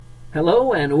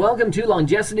Hello and welcome to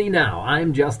Longevity Now.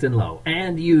 I'm Justin Lowe,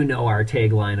 and you know our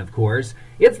tagline, of course.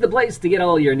 It's the place to get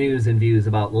all your news and views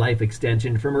about life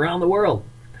extension from around the world.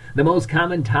 The most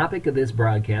common topic of this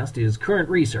broadcast is current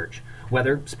research,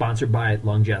 whether sponsored by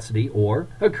Longevity or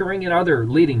occurring in other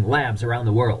leading labs around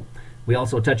the world. We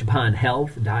also touch upon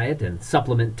health, diet, and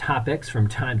supplement topics from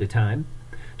time to time.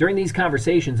 During these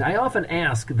conversations, I often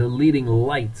ask the leading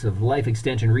lights of life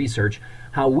extension research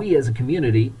how we as a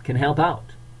community can help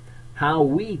out, how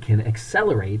we can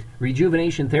accelerate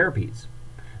rejuvenation therapies.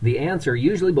 The answer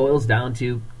usually boils down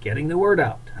to getting the word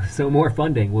out, so more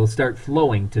funding will start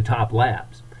flowing to top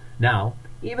labs. Now,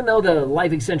 even though the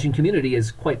life extension community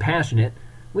is quite passionate,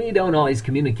 we don't always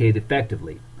communicate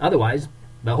effectively. Otherwise,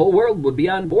 the whole world would be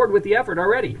on board with the effort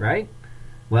already, right?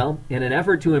 Well, in an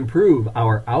effort to improve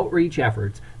our outreach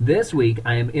efforts, this week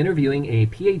I am interviewing a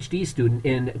PhD student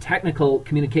in technical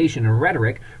communication and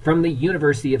rhetoric from the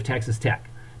University of Texas Tech,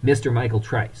 Mr. Michael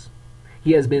Trice.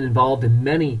 He has been involved in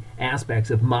many aspects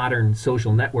of modern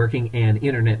social networking and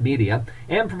internet media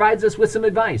and provides us with some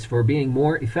advice for being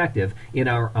more effective in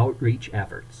our outreach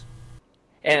efforts.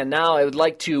 And now I would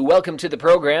like to welcome to the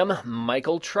program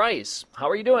Michael Trice. How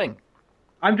are you doing?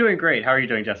 I'm doing great. How are you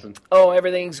doing, Justin? Oh,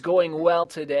 everything's going well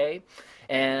today.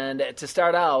 And to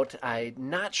start out, I'm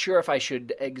not sure if I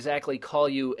should exactly call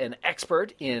you an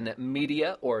expert in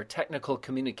media or technical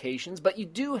communications, but you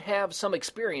do have some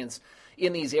experience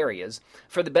in these areas.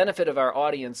 For the benefit of our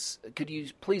audience, could you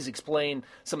please explain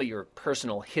some of your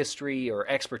personal history or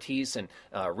expertise in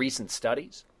recent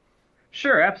studies?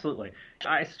 Sure, absolutely.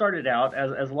 I started out,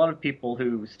 as a lot of people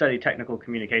who study technical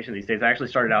communication these days, I actually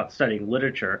started out studying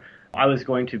literature. I was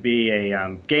going to be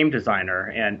a game designer,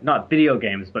 and not video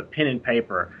games, but pen and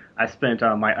paper. I spent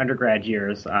my undergrad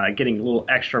years getting a little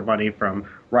extra money from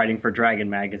writing for Dragon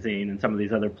Magazine and some of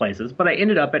these other places. But I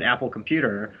ended up at Apple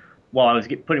Computer while I was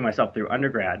putting myself through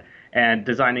undergrad and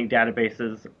designing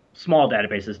databases, small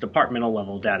databases, departmental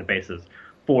level databases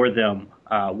for them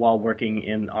while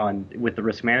working with the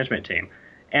risk management team.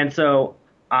 And so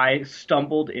I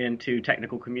stumbled into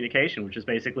technical communication, which is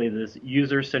basically this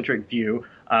user-centric view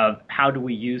of how do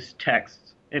we use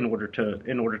text in order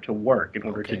to work,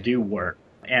 to do work.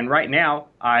 And right now,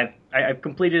 I've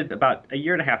completed about a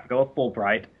year and a half ago a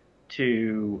Fulbright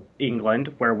to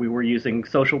England, where we were using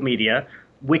social media,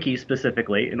 wiki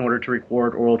specifically, in order to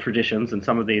record oral traditions in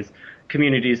some of these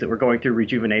communities that were going through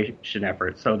rejuvenation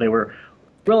efforts. So they were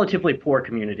relatively poor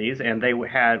communities, and they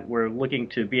were looking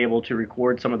to be able to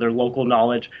record some of their local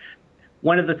knowledge.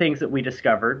 One of the things that we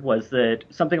discovered was that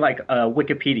something like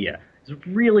Wikipedia is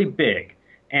really big,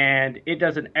 and it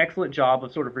does an excellent job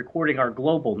of sort of recording our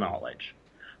global knowledge.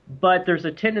 But there's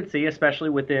a tendency, especially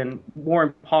within more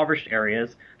impoverished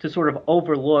areas, to sort of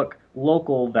overlook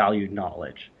local valued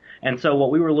knowledge. And so what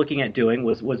we were looking at doing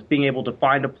was being able to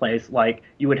find a place like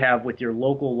you would have with your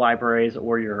local libraries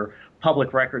or your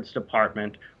public records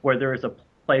department, where there is a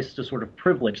place to sort of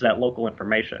privilege that local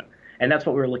information. And that's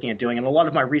what we were looking at doing. And a lot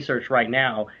of my research right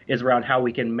now is around how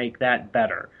we can make that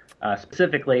better.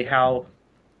 Specifically how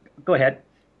 – go ahead.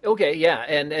 Okay, yeah.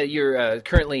 And you're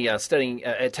currently studying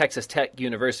at Texas Tech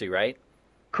University, right?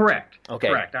 Correct. Okay.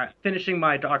 Correct. I'm finishing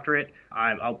my doctorate.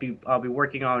 I'll be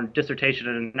working on dissertation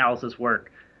and analysis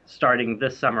work starting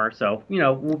this summer, so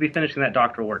we'll be finishing that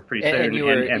doctoral work pretty soon.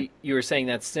 And you were saying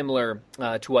that's similar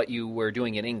to what you were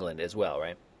doing in England as well,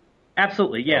 right?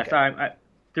 Absolutely, yes. Okay.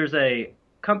 There's a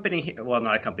company, well,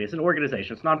 not a company, it's an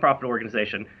organization, it's a nonprofit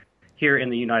organization here in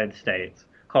the United States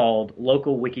called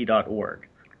localwiki.org,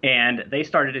 and they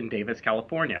started in Davis,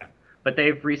 California. But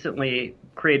they've recently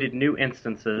created new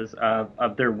instances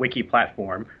of their wiki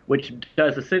platform, which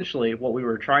does essentially what we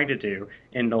were trying to do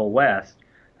in Knoll West.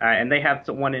 And they have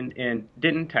one in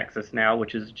Denton, Texas now,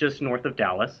 which is just north of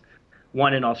Dallas,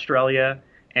 one in Australia,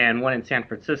 and one in San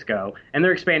Francisco. And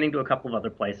they're expanding to a couple of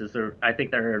other places. I think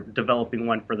they're developing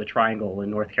one for the Triangle in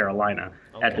North Carolina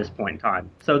at this point in time.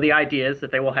 So the idea is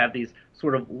that they will have these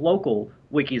sort of local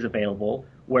wikis available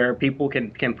where people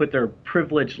can put their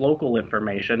privileged local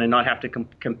information and not have to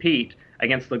compete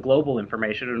against the global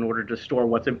information in order to store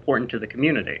what's important to the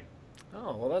community.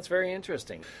 Oh, well, that's very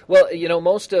interesting. Well,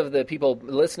 most of the people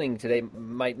listening today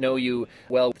might know you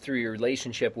well through your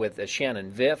relationship with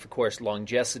Shannon Viff, of course,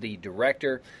 Longevity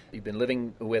Director. You've been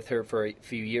living with her for a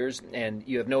few years, and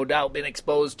you have no doubt been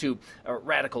exposed to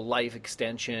radical life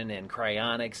extension and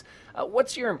cryonics.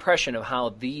 What's your impression of how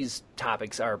these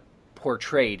topics are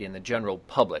portrayed in the general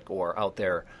public or out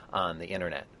there on the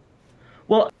Internet?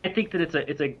 Well, I think that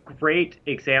it's a great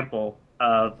example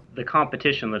of the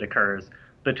competition that occurs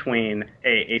between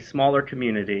a smaller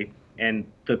community and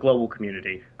the global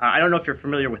community. I don't know if you're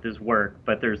familiar with his work,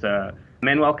 but there's a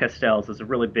Manuel Castells is a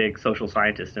really big social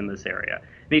scientist in this area,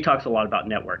 and he talks a lot about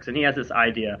networks. And he has this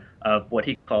idea of what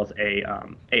he calls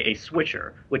a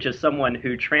switcher, which is someone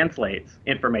who translates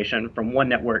information from one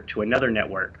network to another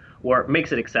network, or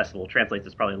makes it accessible. Translates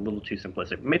is probably a little too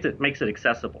simplistic. Makes it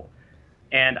accessible.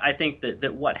 And I think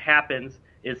that what happens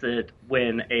is that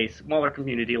when a smaller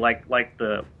community like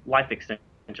the Life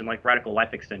Extension, like Radical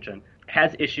Life Extension,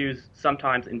 has issues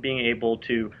sometimes in being able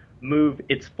to move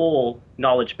its full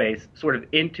knowledge base sort of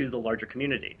into the larger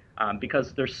community,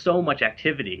 because there's so much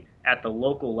activity at the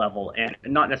local level, and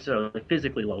not necessarily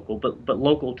physically local, but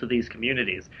local to these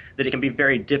communities, that it can be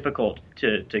very difficult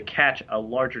to catch a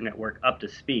larger network up to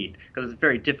speed, because it's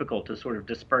very difficult to sort of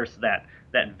disperse that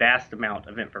vast amount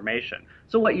of information.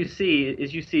 So what you see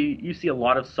is you see a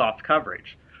lot of soft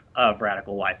coverage of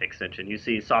Radical Life Extension. You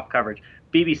see soft coverage.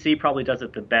 BBC probably does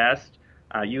it the best.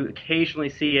 You occasionally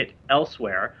see it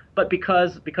elsewhere, but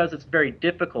because it's very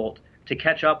difficult to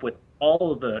catch up with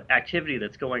all of the activity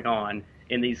that's going on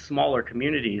in these smaller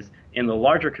communities, in the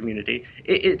larger community,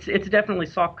 it's definitely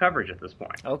soft coverage at this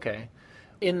point. Okay.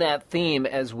 In that theme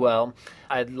as well,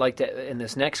 I'd like to, in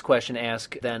this next question,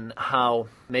 ask then how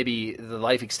maybe the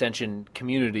life extension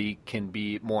community can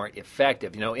be more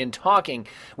effective. You know, in talking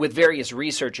with various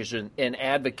researchers and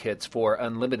advocates for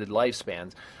unlimited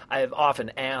lifespans, I've often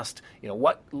asked, you know,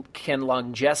 what can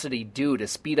Longecity do to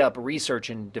speed up research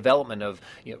and development of,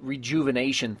 you know,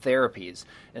 rejuvenation therapies?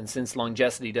 And since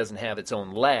Longecity doesn't have its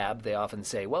own lab, they often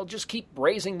say, well, just keep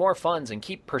raising more funds and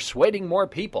keep persuading more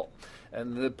people.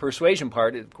 And the persuasion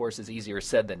part, of course, is easier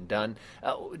said than done.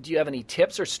 Do you have any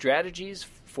tips or strategies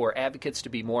for advocates to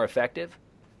be more effective?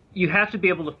 You have to be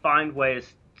able to find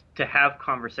ways to have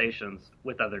conversations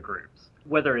with other groups,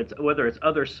 whether it's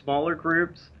other smaller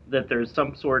groups, that there's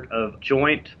some sort of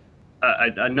joint,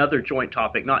 another joint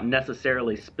topic, not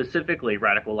necessarily specifically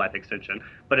Radical Life Extension,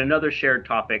 but another shared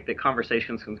topic that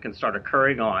conversations can start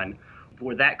occurring on,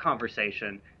 where that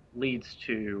conversation leads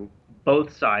to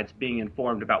both sides being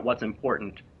informed about what's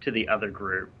important to the other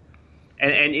group.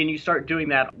 And you start doing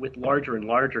that with larger and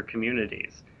larger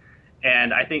communities.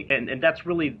 And I think, and that's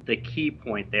really the key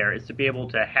point there, is to be able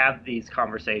to have these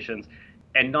conversations,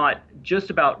 and not just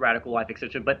about Radical Life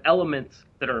Extension, but elements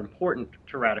that are important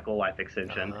to Radical Life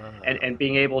Extension, and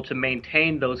being able to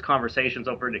maintain those conversations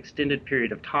over an extended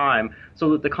period of time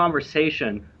so that the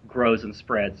conversation grows and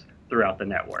spreads throughout the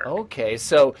network. Okay,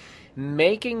 so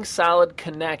making solid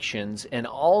connections and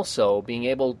also being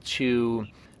able to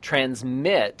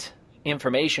transmit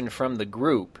information from the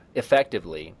group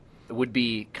effectively would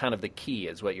be kind of the key,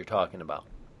 is what you're talking about.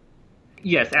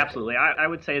 Yes, absolutely. I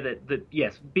would say that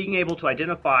yes, being able to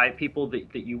identify people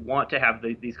that you want to have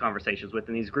these conversations with,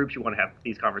 and these groups you want to have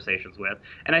these conversations with.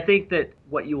 And I think that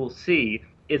what you will see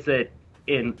is that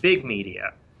in big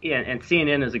media, and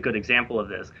CNN is a good example of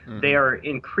this, they are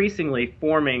increasingly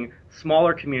forming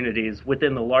smaller communities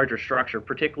within the larger structure,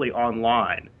 particularly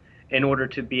online, in order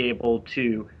to be able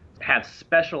to have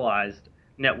specialized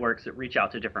networks that reach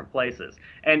out to different places.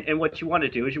 And what you want to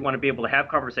do is you want to be able to have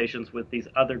conversations with these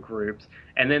other groups,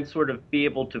 and then sort of be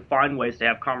able to find ways to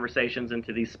have conversations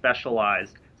into these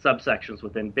specialized subsections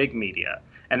within big media.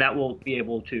 And that will be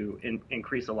able to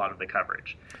increase a lot of the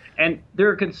coverage. And there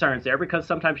are concerns there, because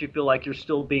sometimes you feel like you're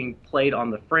still being played on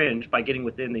the fringe by getting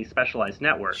within these specialized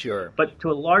networks. Sure. But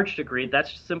to a large degree,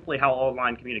 that's simply how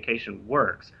online communication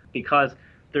works, because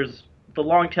there's the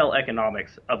long tail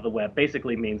economics of the web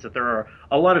basically means that there are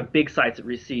a lot of big sites that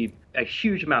receive a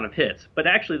huge amount of hits, but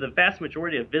actually the vast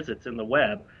majority of visits in the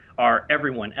web are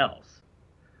everyone else.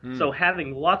 So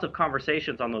having lots of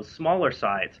conversations on those smaller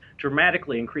sites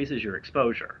dramatically increases your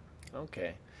exposure.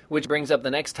 Okay. Which brings up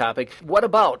the next topic. What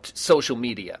about social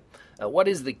media? What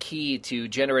is the key to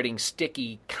generating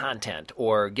sticky content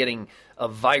or getting a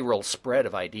viral spread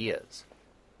of ideas?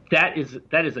 That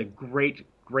is a great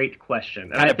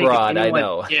question. Kind of broad, I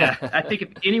know. Yeah, I think if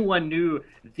anyone knew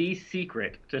the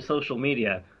secret to social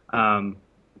media,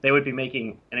 they would be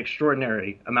making an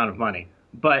extraordinary amount of money.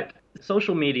 But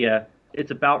social media,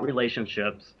 it's about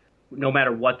relationships, no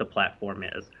matter what the platform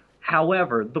is.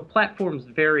 However, the platforms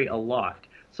vary a lot.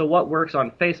 So what works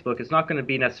on Facebook is not going to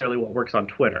be necessarily what works on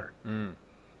Twitter.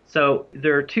 So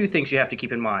there are two things you have to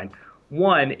keep in mind.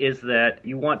 One is that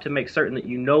you want to make certain that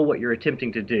you know what you're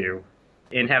attempting to do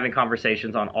in having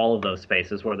conversations on all of those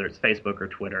spaces, whether it's Facebook or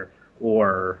Twitter,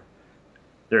 or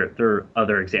there are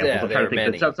other examples. Yeah, I'm trying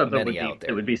to think of something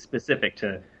that would be specific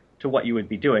to what you would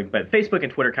be doing. But Facebook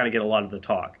and Twitter kind of get a lot of the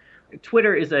talk.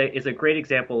 Twitter is a great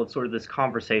example of sort of this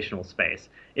conversational space.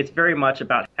 It's very much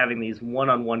about having these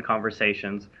one-on-one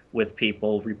conversations with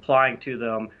people, replying to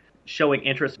them, showing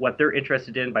interest, what they're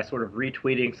interested in by sort of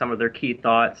retweeting some of their key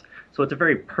thoughts. So it's a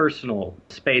very personal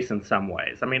space in some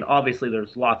ways. I mean, obviously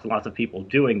there's lots and lots of people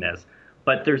doing this,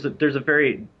 but there's a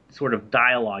very sort of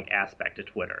dialogue aspect to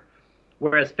Twitter.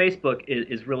 Whereas Facebook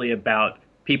is really about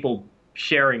people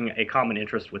sharing a common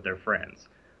interest with their friends.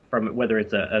 From whether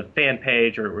it's a fan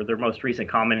page or their most recent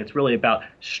comment, it's really about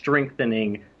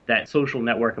strengthening that social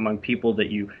network among people that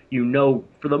you know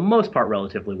for the most part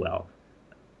relatively well.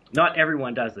 Not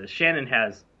everyone does this. Shannon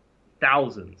has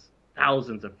thousands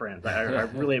of friends.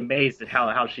 I'm really amazed at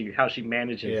how she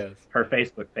manages her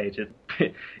Facebook page.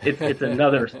 It's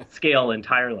another scale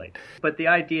entirely. But the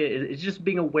idea is just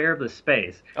being aware of the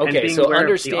space. Okay, and being so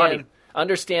aware of the audience.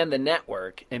 Understand the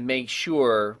network and make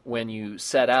sure when you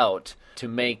set out to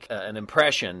make an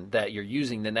impression that you're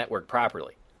using the network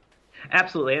properly.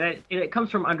 Absolutely, and it comes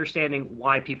from understanding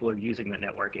why people are using the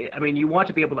network. I mean, you want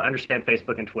to be able to understand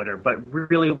Facebook and Twitter, but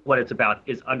really what it's about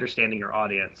is understanding your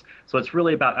audience. So it's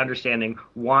really about understanding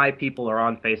why people are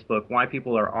on Facebook, why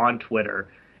people are on Twitter,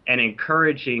 and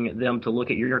encouraging them to look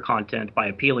at your content by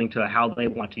appealing to how they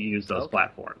want to use those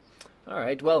platforms. All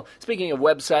right. Well, speaking of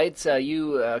websites,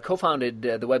 you co-founded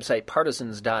the website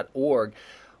partisans.org.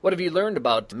 What have you learned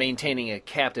about maintaining a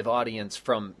captive audience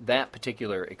from that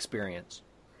particular experience?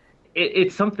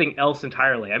 It's something else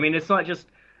entirely. I mean, it's not just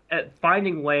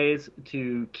finding ways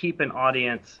to keep an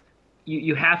audience.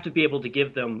 You have to be able to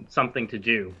give them something to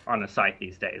do on a site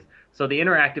these days. So the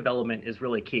interactive element is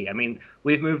really key. I mean,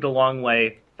 we've moved a long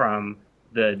way from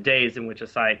the days in which a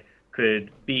site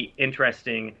could be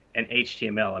interesting and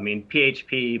HTML. I mean,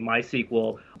 PHP,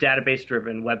 MySQL,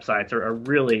 database-driven websites are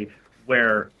really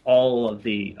where all of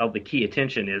the key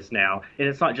attention is now. And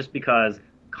it's not just because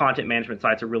content management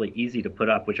sites are really easy to put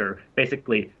up, which are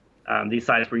basically these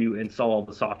sites where you install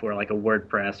the software like a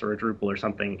WordPress or a Drupal or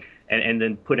something and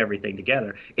then put everything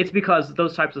together. It's because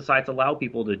those types of sites allow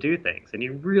people to do things, and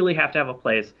you really have to have a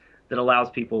place that allows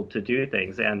people to do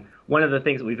things. And one of the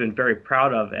things that we've been very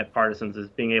proud of at Partisans is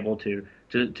being able to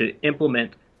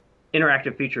implement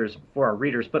interactive features for our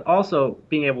readers, but also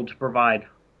being able to provide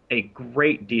a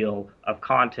great deal of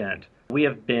content. We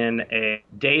have been a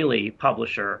daily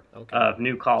publisher of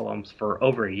new columns for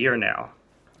over a year now.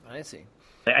 I see.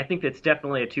 I think that's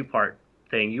definitely a two-part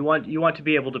thing. You want to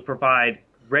be able to provide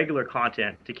regular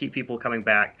content to keep people coming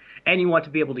back, and you want to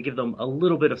be able to give them a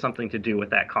little bit of something to do with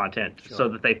that content so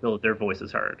that they feel that their voice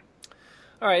is heard.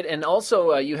 All right, and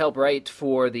also you help write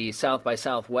for the South by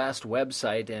Southwest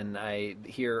website, and I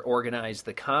hear organize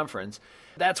the conference.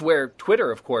 That's where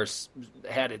Twitter, of course,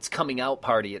 had its coming out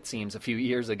party, it seems, a few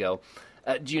years ago.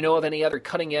 Do you know of any other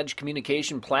cutting-edge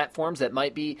communication platforms that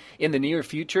might be in the near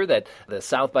future that the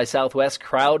South by Southwest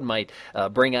crowd might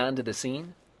bring onto the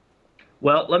scene?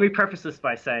 Well, let me preface this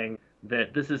by saying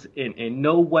that this is in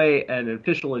no way an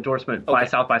official endorsement by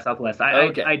South by Southwest.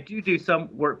 I do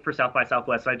some work for South by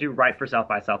Southwest. I do write for South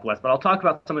by Southwest, but I'll talk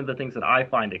about some of the things that I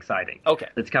find exciting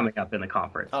that's coming up in the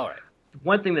conference. All right.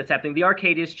 One thing that's happening, the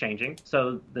arcade is changing.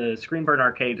 So the Screenburn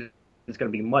Arcade is going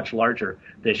to be much larger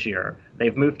this year.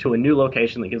 They've moved to a new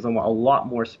location that gives them a lot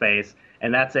more space,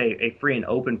 and that's a free and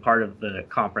open part of the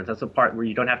conference. That's a part where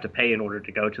you don't have to pay in order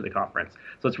to go to the conference.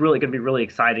 So it's really going to be really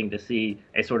exciting to see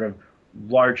a sort of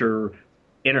larger,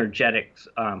 energetic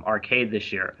arcade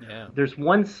this year. Yeah. There's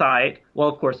one site, well,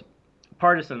 of course,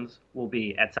 Partisans will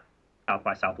be at South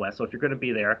by Southwest, so if you're going to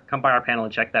be there, come by our panel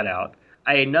and check that out.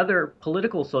 Another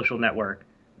political social network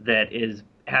that is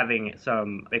having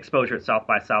some exposure at South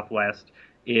by Southwest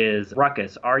is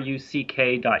Ruckus,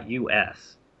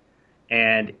 ruck.us.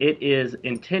 And it is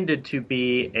intended to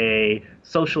be a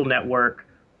social network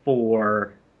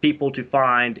for people to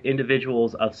find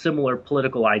individuals of similar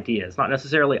political ideas, not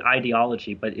necessarily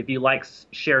ideology, but if you like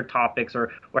shared topics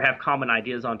or have common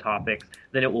ideas on topics,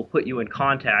 then it will put you in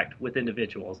contact with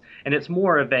individuals. And it's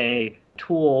more of a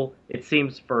tool, it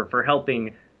seems, for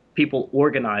helping people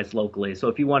organize locally. So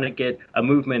if you want to get a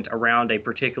movement around a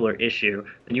particular issue,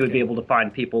 then you would be able to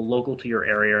find people local to your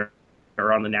area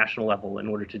or on the national level in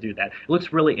order to do that. It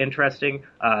looks really interesting.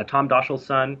 Tom Daschle's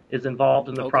son is involved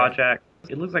in the project.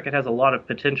 It looks like it has a lot of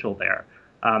potential there.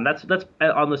 That's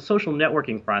on the social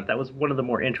networking front. That was one of the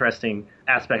more interesting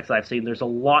aspects I've seen. There's a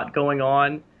lot going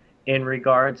on in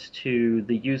regards to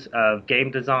the use of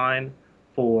game design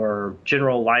for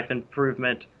general life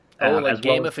improvement, like as gamification,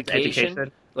 well as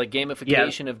education. Like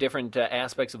gamification of different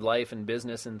aspects of life and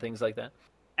business and things like that.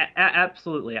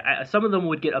 Absolutely. Some of them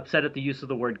would get upset at the use of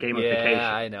the word gamification.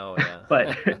 Yeah, I know.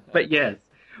 Yeah.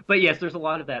 but yes, there's a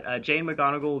lot of that. Jane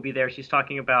McGonigal will be there. She's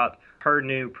talking about her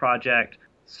new project,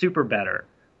 Super Better,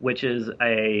 which is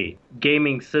a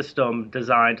gaming system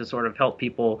designed to sort of help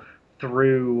people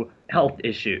through health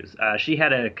issues. She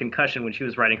had a concussion when she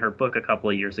was writing her book a couple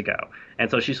of years ago.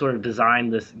 And so she sort of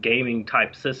designed this gaming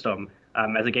type system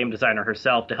as a game designer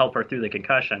herself to help her through the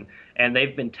concussion. And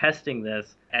they've been testing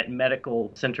this at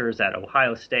medical centers at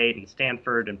Ohio State and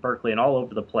Stanford and Berkeley and all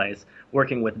over the place,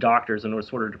 working with doctors in order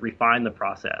sort of to refine the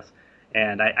process.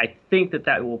 And I think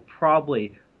that will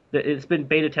probably, it's been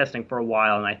beta testing for a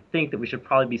while, and I think that we should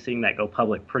probably be seeing that go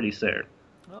public pretty soon.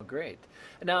 Oh, great.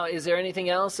 Now, is there anything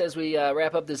else as we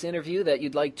wrap up this interview that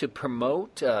you'd like to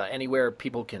promote? Anywhere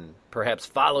people can perhaps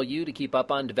follow you to keep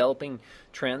up on developing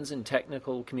trends in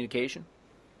technical communication?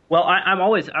 Well, I'm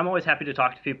always happy to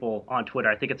talk to people on Twitter.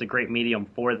 I think it's a great medium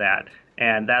for that,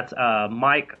 and that's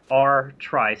Mike R.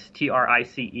 Trice,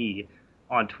 Trice,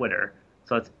 on Twitter.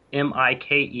 So it's Mike,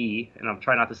 and I'm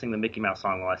trying not to sing the Mickey Mouse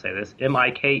song while I say this.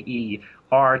 MikeRtrice,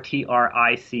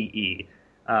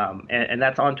 and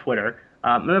that's on Twitter.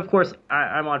 And of course,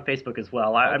 I'm on Facebook as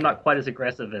well. I'm not quite as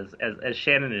aggressive as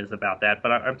Shannon is about that,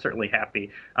 but I'm certainly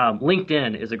happy.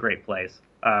 LinkedIn is a great place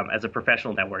as a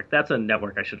professional network. That's a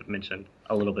network I should have mentioned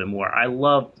a little bit more. I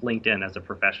love LinkedIn as a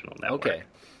professional network. Okay.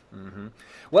 Mm-hmm.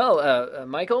 Well,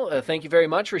 Michael, thank you very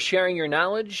much for sharing your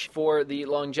knowledge for the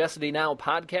Longecity Now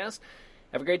podcast.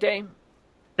 Have a great day.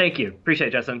 Thank you. Appreciate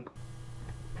it, Justin.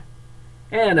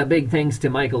 And a big thanks to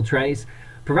Michael Trice,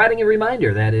 providing a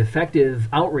reminder that effective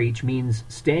outreach means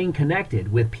staying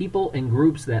connected with people and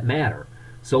groups that matter.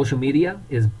 Social media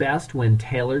is best when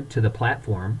tailored to the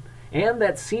platform, and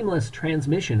that seamless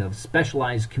transmission of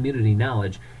specialized community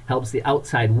knowledge helps the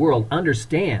outside world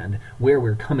understand where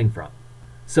we're coming from.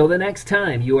 So the next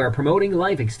time you are promoting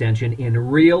life extension in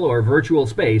real or virtual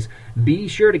space, be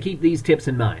sure to keep these tips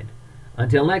in mind.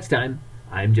 Until next time,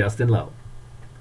 I'm Justin Lowe.